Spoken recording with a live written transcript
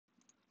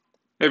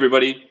Hey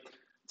everybody,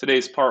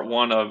 today's part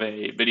one of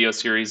a video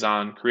series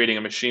on creating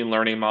a machine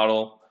learning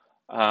model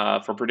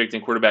for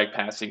predicting quarterback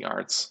passing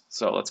yards.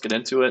 So let's get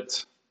into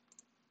it.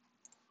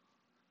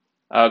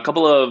 A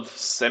couple of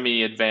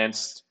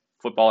semi-advanced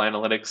football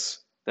analytics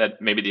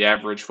that maybe the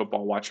average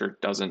football watcher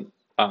doesn't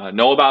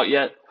know about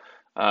yet.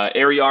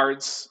 Air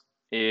yards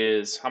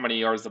is how many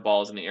yards the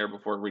ball is in the air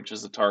before it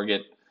reaches the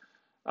target.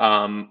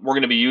 We're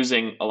going to be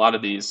using a lot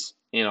of these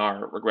in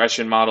our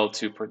regression model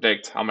to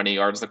predict how many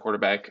yards the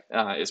quarterback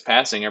is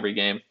passing every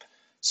game.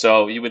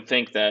 So you would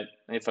think that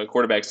if a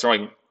quarterback's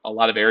throwing a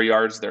lot of air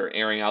yards, they're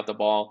airing out the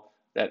ball,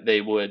 that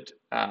they would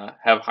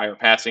have higher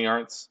passing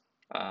yards.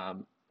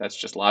 That's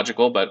just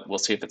logical, but we'll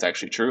see if it's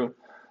actually true.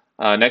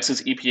 Next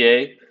is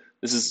EPA.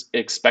 This is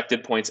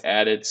expected points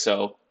added.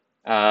 So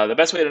the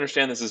best way to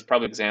understand this is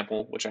probably an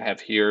example, which I have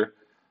here.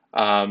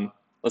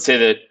 Let's say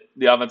that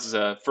the offense is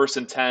a 1st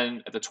and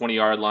 10 at the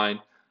 20-yard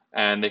line,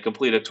 and they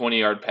complete a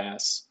 20-yard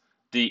pass.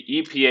 The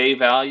EPA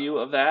value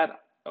of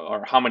that,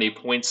 or how many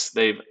points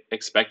they've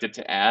expected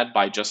to add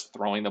by just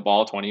throwing the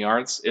ball 20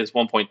 yards, is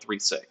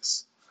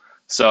 1.36.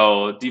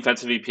 So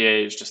defensive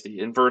EPA is just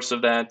the inverse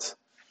of that,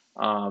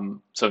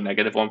 so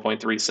negative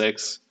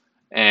 1.36.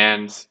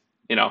 And,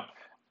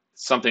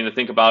 something to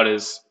think about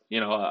is,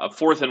 a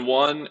 4th and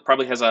 1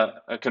 probably has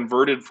a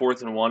converted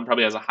 4th and 1,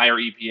 probably has a higher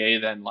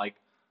EPA than like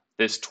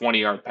this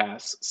 20-yard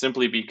pass,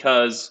 simply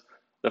because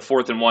the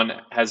 4th and 1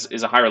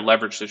 is a higher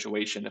leverage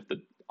situation. If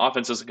the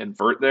offense doesn't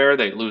convert there,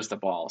 they lose the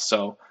ball.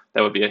 So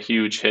that would be a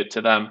huge hit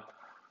to them.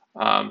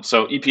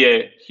 So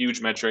EPA, huge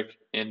metric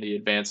in the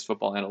advanced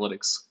football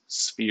analytics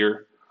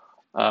sphere.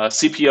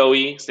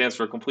 CPOE stands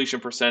for completion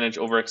percentage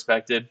over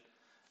expected.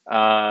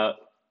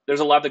 There's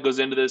a lot that goes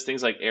into this,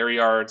 things like air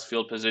yards,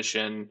 field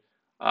position,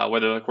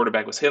 whether the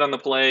quarterback was hit on the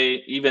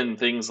play, even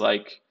things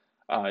like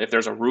if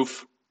there's a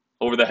roof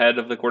over the head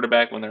of the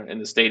quarterback when they're in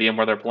the stadium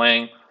where they're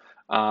playing.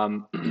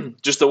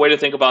 Just the way to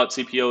think about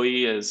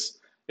CPOE is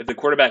if the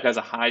quarterback has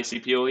a high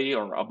CPOE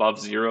or above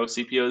 0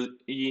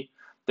 CPOE,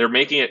 they're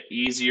making it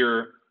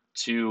easier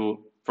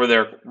for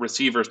their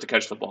receivers to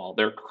catch the ball.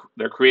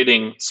 They're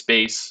creating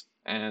space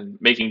and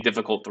making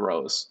difficult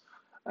throws.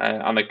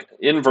 On the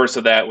inverse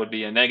of that would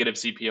be a negative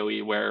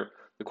CPOE, where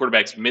the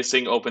quarterback's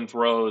missing open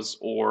throws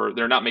or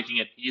they're not making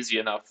it easy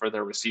enough for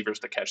their receivers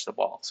to catch the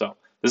ball. So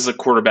this is a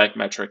quarterback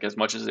metric as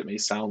much as it may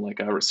sound like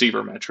a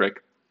receiver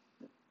metric.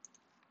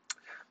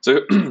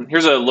 So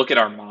here's a look at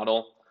our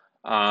model.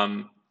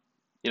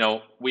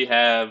 We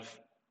have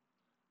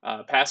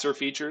passer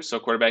features, so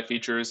quarterback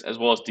features, as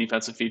well as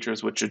defensive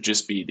features, which would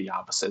just be the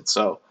opposite.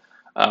 So,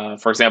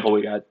 for example,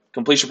 we got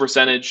completion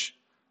percentage,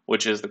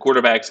 which is the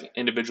quarterback's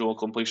individual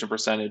completion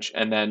percentage,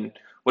 and then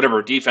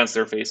whatever defense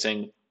they're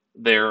facing,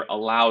 their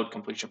allowed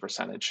completion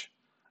percentage.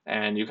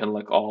 And you can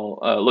look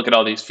at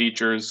all these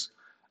features.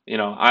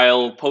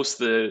 I'll post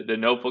the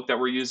notebook that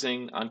we're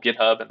using on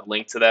GitHub and a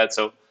link to that.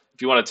 So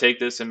if you want to take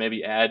this and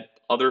maybe add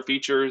other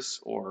features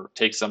or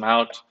take some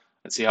out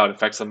and see how it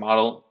affects the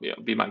model,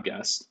 be my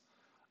guest.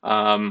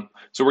 So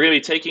we're going to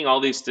be taking all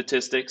these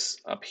statistics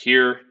up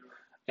here,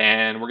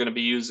 and we're going to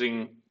be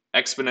using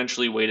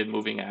exponentially weighted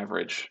moving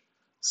average.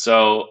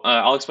 So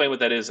I'll explain what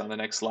that is on the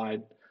next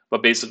slide.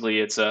 But basically,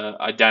 it's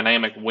a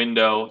dynamic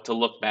window to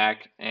look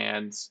back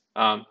and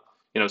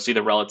see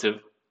the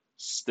relative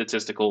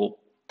statistical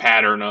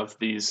pattern of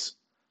these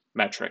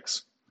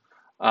metrics.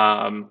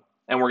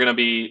 And we're going to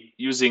be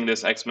using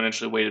this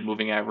exponentially weighted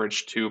moving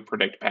average to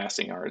predict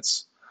passing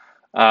yards.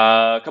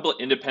 A couple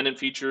of independent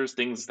features,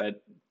 things that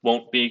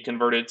won't be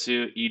converted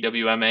to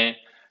EWMA,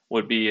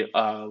 would be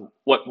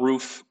what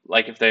roof,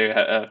 like if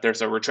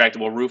there's a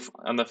retractable roof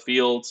on the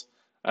field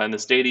in the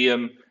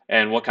stadium,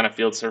 and what kind of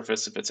field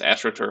surface, if it's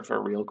AstroTurf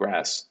or real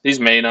grass.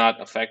 These may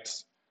not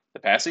affect the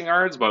passing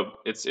yards, but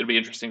it'll be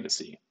interesting to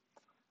see.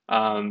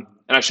 And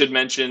I should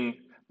mention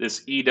this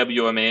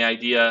EWMA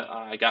idea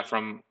I got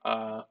from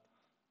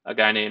a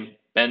guy named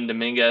Ben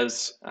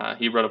Dominguez.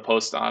 He wrote a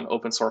post on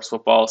Open Source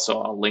Football,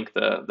 so I'll link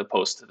the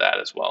post to that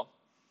as well.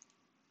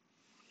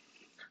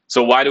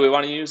 So why do we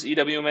want to use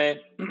EWMA?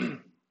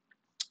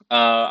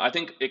 I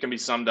think it can be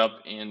summed up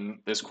in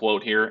this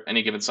quote here: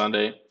 any given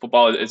Sunday.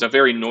 Football is a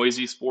very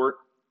noisy sport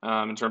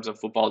in terms of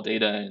football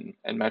data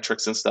and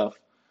metrics and stuff.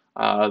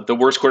 The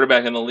worst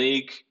quarterback in the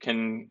league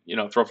can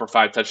throw for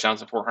 5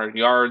 touchdowns and 400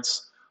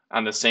 yards.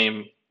 On the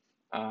same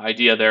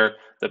idea there,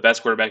 the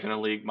best quarterback in the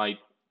league might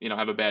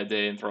have a bad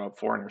day and throw up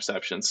 4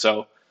 interceptions.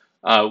 So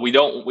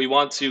we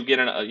want to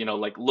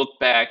get look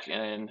back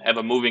and have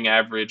a moving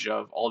average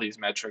of all these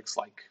metrics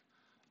like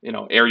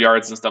air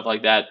yards and stuff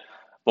like that.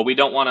 But we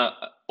don't want to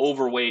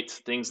overweight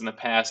things in the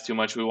past too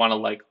much. We want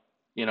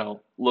to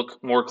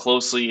look more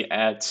closely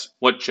at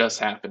what just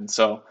happened.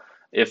 So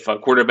if a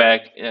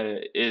quarterback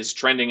is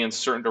trending in a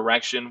certain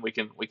direction, we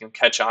can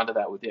catch on to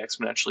that with the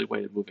exponentially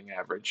weighted moving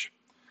average.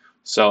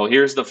 So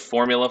here's the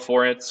formula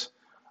for it.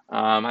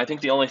 I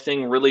think the only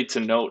thing really to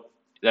note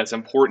that's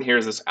important here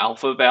is this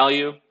alpha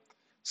value.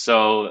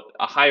 So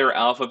a higher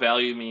alpha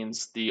value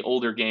means the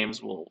older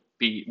games will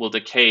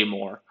decay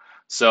more.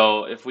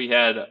 So if we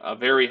had a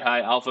very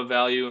high alpha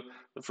value,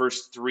 the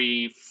first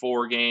 3,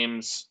 4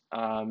 games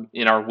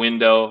in our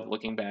window,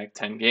 looking back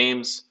 10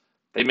 games,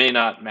 they may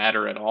not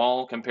matter at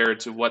all compared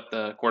to what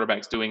the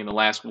quarterback's doing in the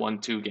last 1,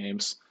 2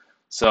 games.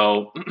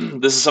 So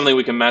this is something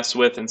we can mess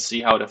with and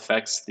see how it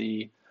affects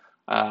the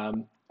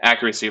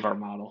accuracy of our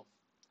model.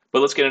 But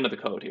let's get into the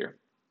code here.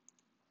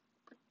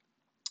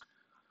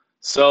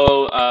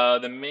 So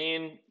the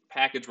main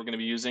package we're going to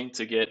be using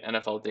to get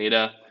NFL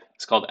data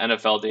is called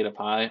NFL Data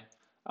Pi.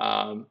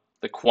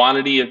 The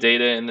quantity of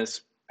data in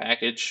this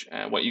package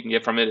and what you can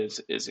get from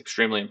it is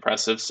extremely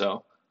impressive.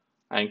 So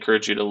I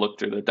encourage you to look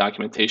through the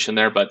documentation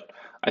there. But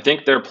I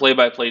think their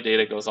play-by-play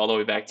data goes all the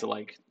way back to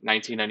like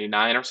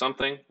 1999 or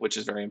something, which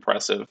is very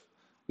impressive.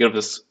 Gives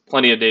us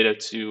plenty of data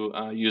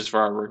to use for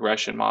our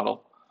regression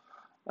model.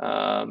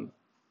 Let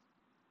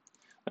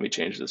me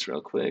change this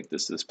real quick.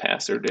 This is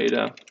passer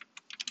data.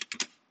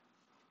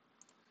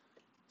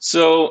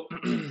 So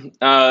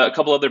a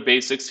couple other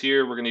basics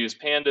here. We're going to use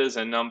pandas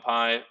and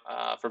NumPy.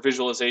 For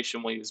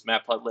visualization, we'll use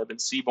Matplotlib and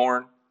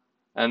Seaborn.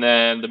 And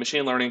then the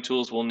machine learning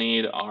tools we'll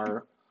need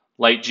are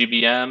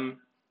LightGBM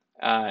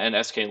and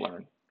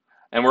sklearn.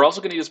 And we're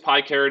also going to use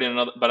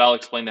PyCaret, but I'll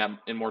explain that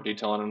in more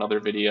detail in another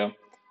video.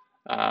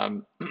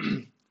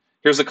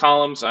 Here's the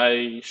columns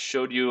I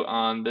showed you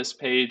on this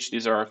page.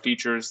 These are our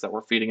features that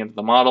we're feeding into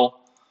the model.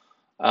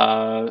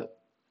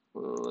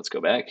 Let's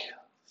go back.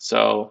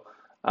 So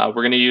we're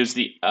going to use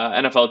the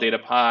NFL Data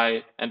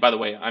Pi. And by the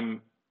way,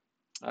 I'm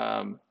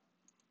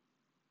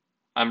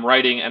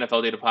writing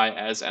NFL Data Pi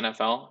as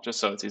NFL, just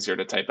so it's easier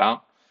to type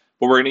out.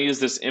 But we're going to use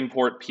this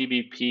import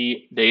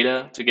PBP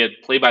data to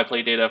get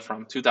play-by-play data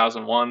from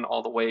 2001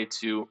 all the way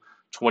to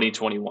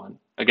 2021.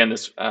 Again,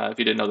 this, if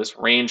you didn't know, this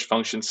range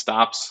function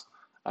stops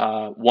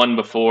one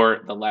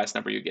before the last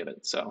number you give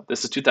it. So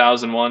this is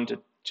 2001 to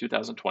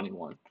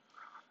 2021.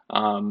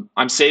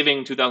 I'm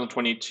saving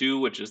 2022,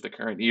 which is the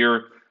current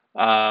year,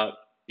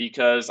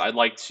 because I'd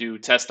like to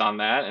test on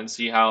that and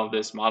see how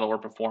this model will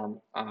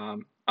perform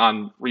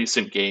on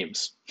recent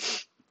games.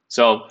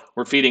 So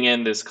we're feeding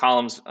in this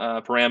columns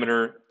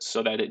parameter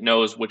so that it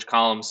knows which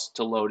columns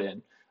to load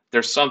in.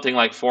 There's something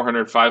like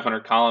 400,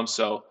 500 columns,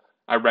 so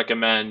I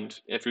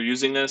recommend, if you're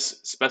using this,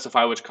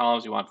 specify which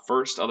columns you want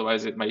first,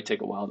 otherwise it might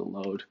take a while to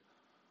load.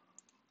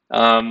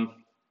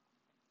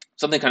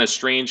 Something kind of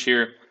strange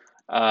here,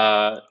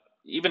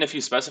 even if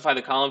you specify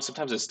the columns,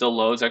 sometimes it still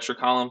loads extra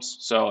columns.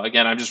 So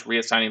again, I'm just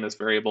reassigning this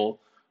variable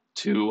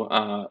to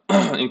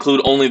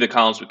include only the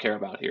columns we care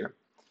about here.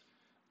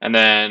 And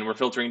then we're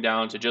filtering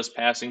down to just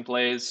passing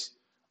plays.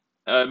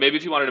 Maybe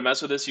if you wanted to mess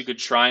with this, you could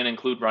try and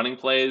include running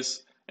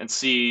plays and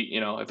see,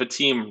 if a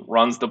team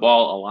runs the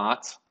ball a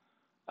lot,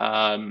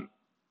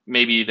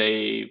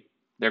 maybe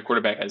their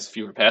quarterback has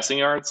fewer passing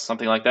yards,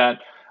 something like that.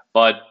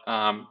 But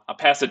a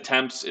pass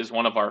attempts is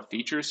one of our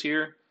features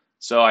here.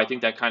 So I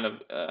think that kind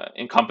of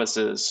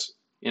encompasses,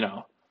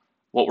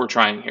 what we're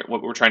trying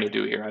to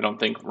do here. I don't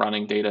think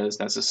running data is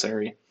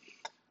necessary.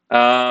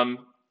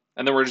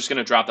 And then we're just going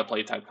to drop the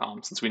play type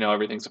column since we know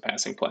everything's a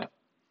passing play.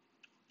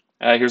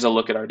 Here's a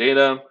look at our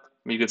data.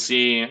 You could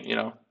see,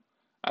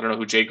 I don't know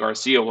who Jake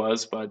Garcia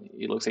was, but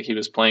he looks like he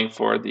was playing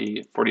for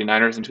the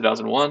 49ers in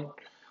 2001,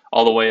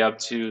 all the way up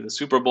to the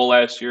Super Bowl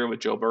last year with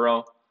Joe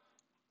Burrow.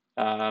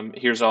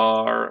 Here's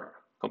our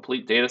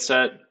complete data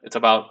set. It's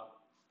about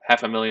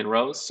 500,000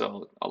 rows,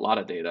 so a lot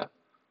of data.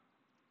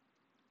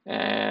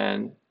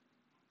 And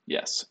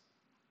yes,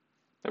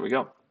 there we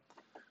go.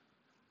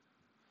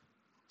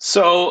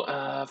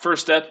 So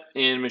first step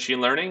in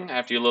machine learning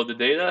after you load the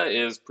data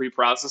is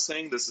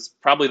pre-processing. This is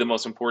probably the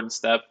most important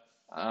step.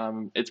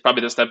 It's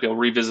probably the step you'll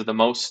revisit the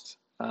most.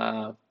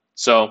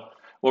 So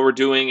what we're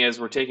doing is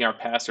we're taking our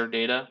passer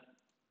data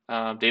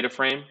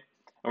frame,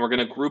 and we're going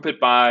to group it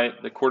by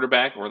the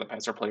quarterback or the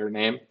passer player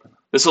name.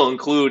 This will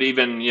include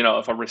even,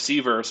 if a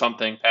receiver or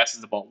something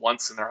passes the ball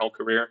once in their whole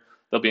career,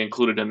 they'll be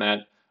included in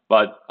that.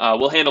 But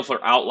we'll handle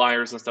for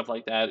outliers and stuff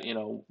like that.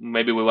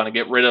 Maybe we want to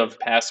get rid of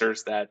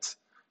passers that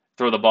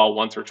throw the ball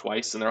once or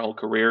twice in their whole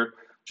career,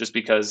 just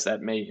because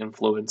that may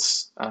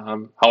influence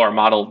how our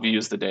model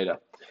views the data.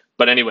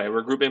 But anyway,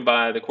 we're grouping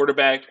by the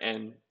quarterback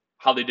and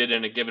how they did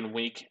in a given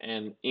week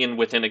and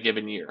within a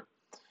given year.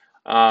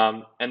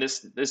 And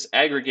this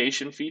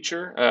aggregation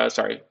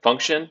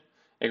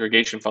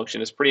aggregation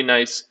function is pretty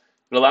nice.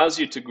 It allows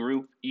you to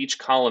group each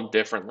column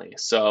differently.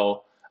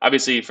 So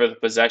obviously for the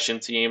possession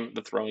team,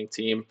 the throwing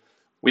team,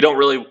 we don't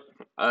really,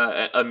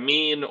 a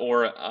mean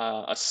or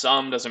a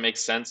sum doesn't make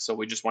sense. So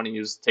we just want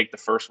to take the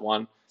first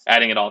one.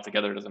 Adding it all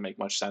together doesn't make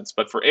much sense.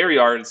 But for air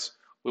yards,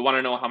 we want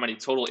to know how many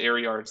total air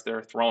yards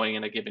they're throwing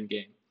in a given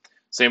game.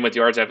 Same with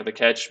yards after the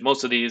catch.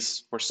 Most of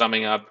these we're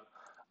summing up.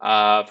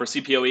 For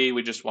CPOE,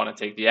 we just want to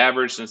take the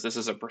average. Since this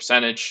is a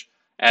percentage,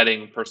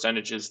 adding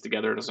percentages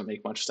together doesn't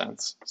make much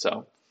sense.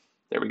 So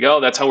there we go.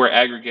 That's how we're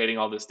aggregating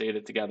all this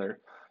data together.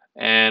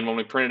 And when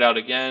we print it out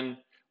again,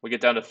 we get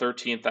down to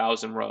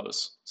 13,000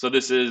 rows. So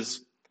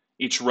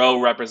each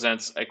row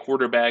represents a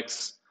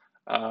quarterback's,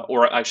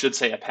 or I should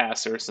say a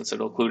passer, since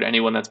it'll include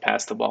anyone that's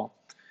passed the ball.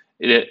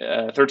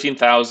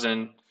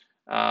 13,000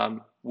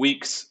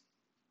 weeks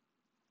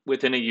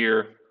within a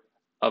year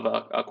of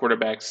a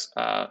quarterback's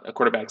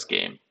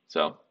game.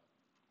 So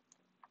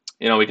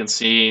we can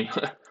see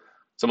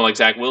someone like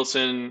Zach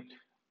Wilson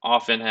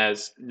often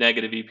has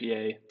negative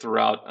EPA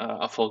throughout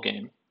a full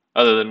game,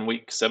 other than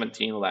Week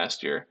 17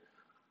 last year.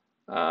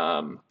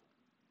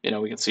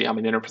 We can see how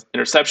many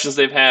interceptions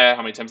they've had,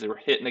 how many times they were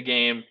hit in a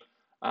game.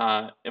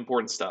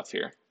 Important stuff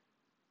here.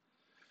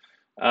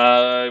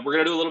 We're going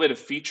to do a little bit of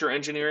feature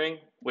engineering,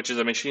 which is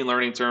a machine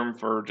learning term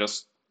for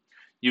just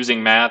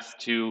using math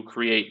to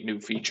create new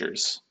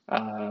features.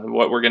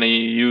 What we're going to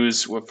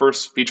use, what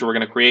first feature we're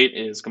going to create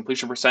is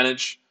completion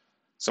percentage.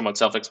 Somewhat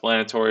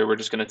self-explanatory. We're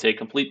just going to take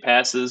complete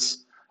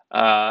passes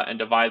and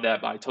divide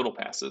that by total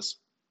passes.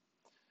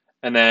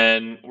 And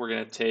then we're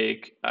going to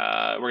get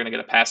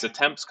a pass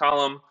attempts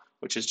column,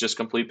 which is just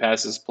complete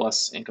passes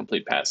plus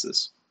incomplete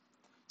passes.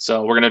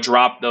 So we're going to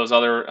drop those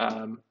other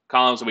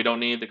columns that we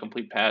don't need, the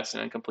complete pass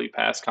and incomplete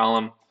pass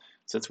column,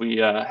 since we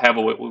have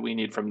what we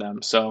need from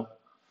them. So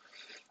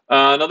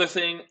another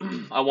thing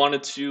I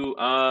wanted to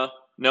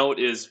note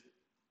is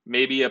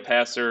maybe a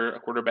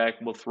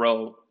quarterback will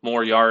throw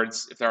more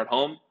yards if they're at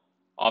home.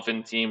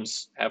 Often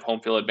teams have home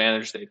field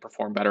advantage. They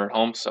perform better at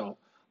home, so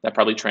that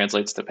probably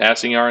translates to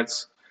passing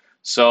yards.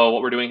 So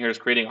what we're doing here is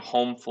creating a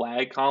home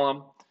flag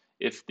column.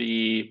 If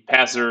the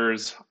passer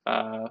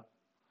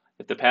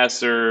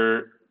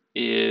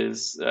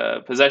is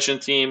possession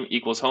team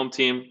equals home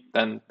team,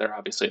 then they're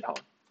obviously at home.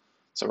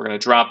 So we're going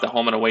to drop the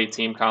home and away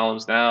team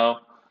columns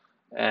now.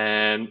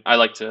 And I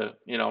like to,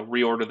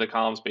 reorder the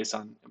columns based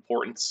on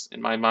importance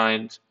in my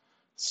mind.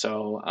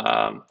 So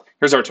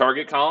here's our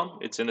target column.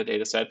 It's in the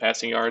data set,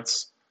 passing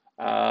yards.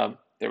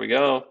 There we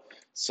go.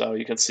 So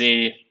you can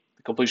see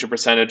the completion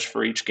percentage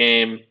for each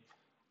game,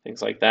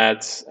 things like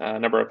that,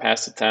 number of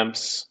pass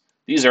attempts.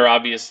 These are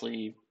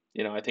obviously,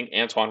 I think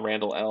Antoine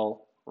Randall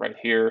L right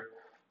here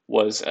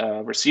was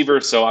a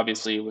receiver, so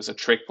obviously it was a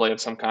trick play of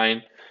some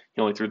kind.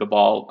 He only threw the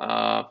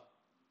ball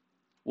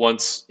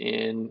once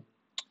in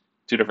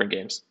 2 different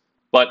games.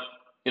 But,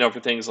 for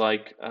things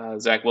like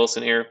Zach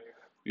Wilson here,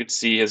 you could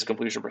see his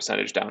completion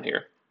percentage down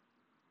here.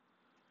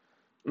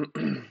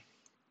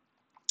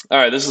 All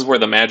right, this is where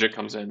the magic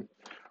comes in.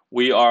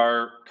 We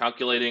are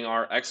calculating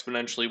our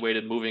exponentially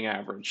weighted moving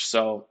average.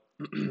 So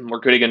we're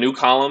creating a new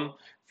column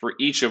for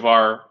each of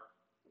our,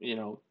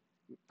 numeric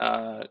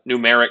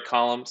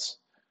columns,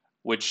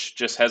 which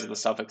just has the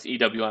suffix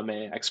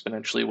EWMA,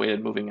 exponentially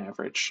weighted moving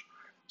average.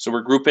 So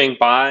we're grouping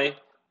by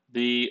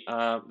the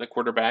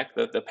quarterback,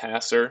 the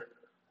passer,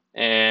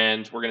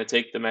 and we're going to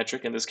take the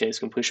metric, in this case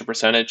completion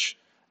percentage,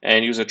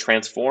 and use a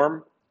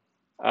transform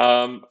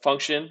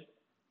function.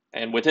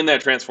 And within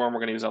that transform, we're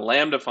going to use a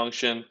lambda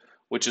function,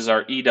 which is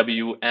our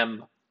EWM.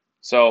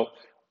 So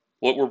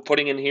what we're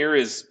putting in here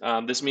is,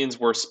 this means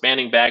we're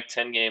spanning back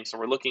 10 games. So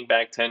we're looking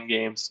back 10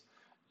 games,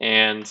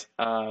 and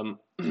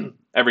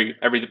every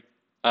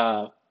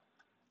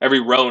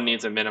row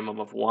needs a minimum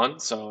of 1.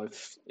 So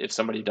if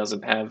somebody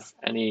doesn't have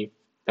any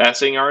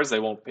passing yards, they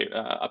won't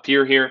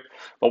appear here.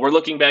 But we're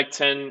looking back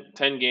 10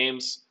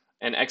 games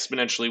and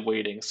exponentially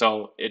weighting.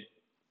 So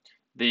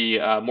the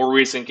more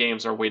recent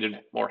games are weighted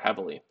more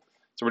heavily.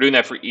 So we're doing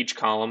that for each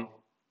column.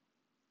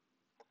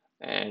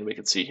 And we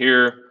can see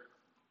here,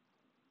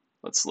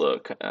 let's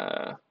look.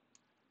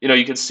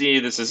 You can see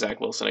this is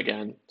Zach Wilson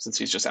again, since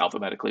he's just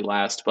alphabetically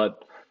last.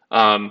 But,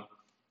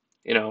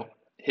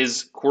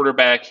 his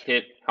quarterback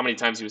hit, how many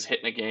times he was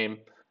hit in a game,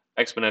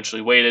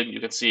 exponentially weighted.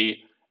 You can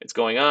see it's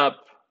going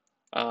up,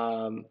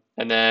 and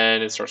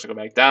then it starts to go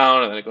back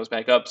down, and then it goes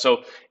back up.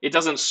 So it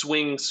doesn't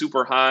swing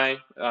super high,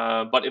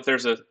 but if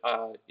there's a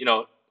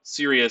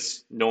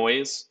serious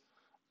noise,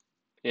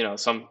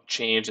 some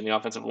change in the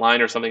offensive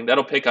line or something,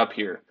 that'll pick up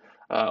here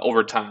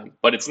over time.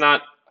 But it's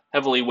not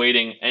heavily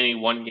weighting any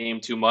one game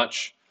too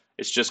much.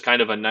 It's just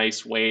kind of a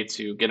nice way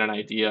to get an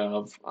idea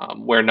of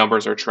where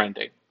numbers are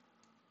trending.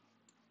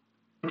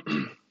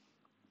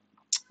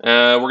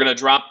 We're going to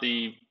drop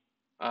the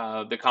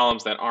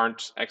columns that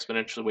aren't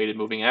exponentially weighted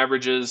moving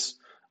averages,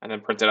 and then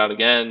print it out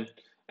again.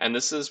 And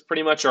this is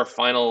pretty much our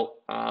final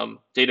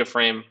data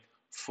frame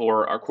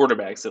for our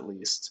quarterbacks, at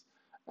least.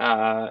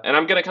 And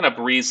I'm going to kind of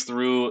breeze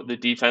through the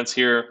defense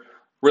here.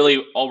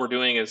 Really, all we're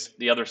doing is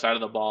the other side of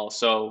the ball.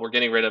 So we're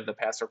getting rid of the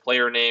passer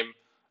player name.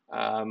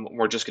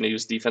 We're just going to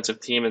use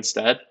defensive team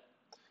instead.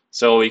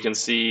 So we can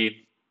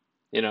see,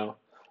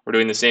 we're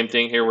doing the same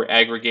thing here. We're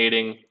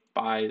aggregating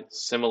by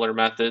similar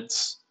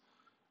methods.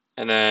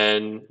 And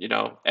then,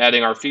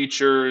 adding our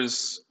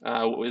features.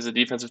 Is a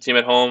defensive team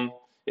at home?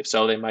 If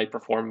so, they might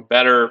perform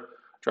better.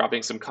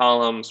 Dropping some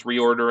columns,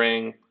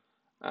 reordering,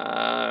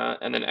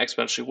 and then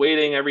exponentially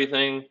weighting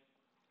everything.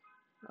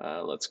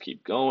 Let's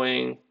keep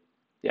going.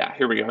 Yeah,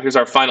 here we go. Here's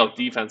our final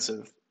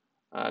defensive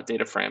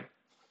data frame.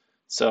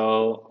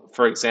 So,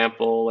 for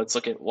example, let's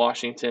look at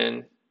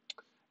Washington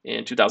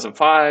in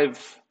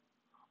 2005.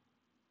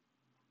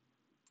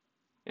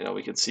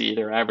 We can see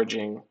they're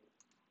averaging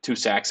 2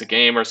 sacks a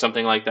game or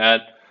something like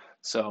that.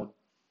 So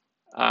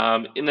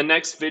in the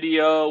next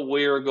video,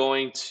 we're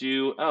going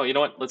to,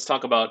 let's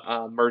talk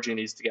about merging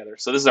these together.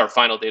 So this is our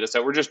final data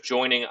set. We're just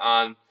joining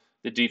on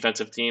the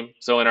defensive team.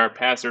 So in our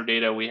passer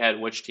data, we had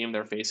which team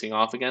they're facing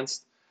off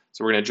against.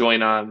 So we're going to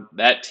join on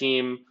that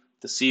team,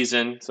 the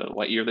season, so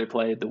what year they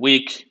played, the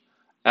week,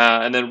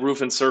 and then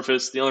roof and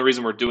surface. The only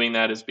reason we're doing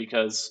that is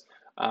because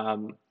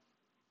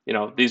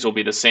these will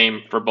be the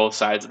same for both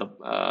sides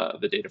of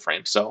the data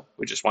frame. So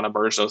we just want to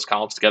merge those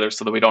columns together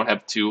so that we don't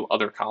have two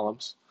other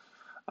columns.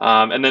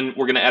 And then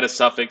we're going to add a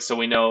suffix so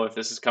we know if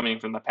this is coming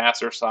from the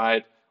passer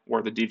side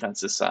or the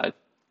defense's side.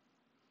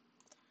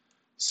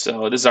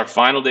 So this is our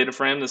final data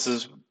frame. This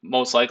is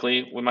most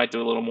likely, we might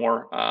do a little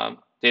more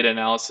data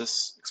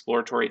analysis,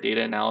 exploratory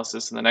data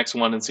analysis in the next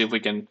one and see if we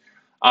can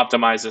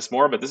optimize this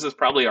more. But this is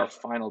probably our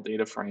final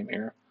data frame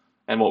here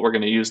and what we're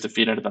going to use to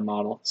feed into the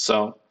model.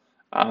 So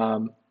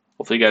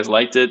hopefully you guys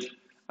liked it. If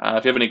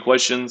you have any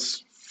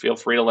questions, feel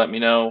free to let me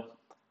know.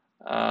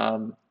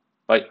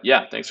 But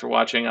yeah, thanks for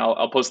watching.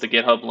 I'll post the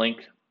GitHub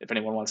link if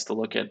anyone wants to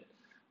look at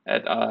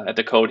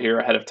the code here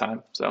ahead of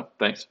time. So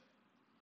thanks.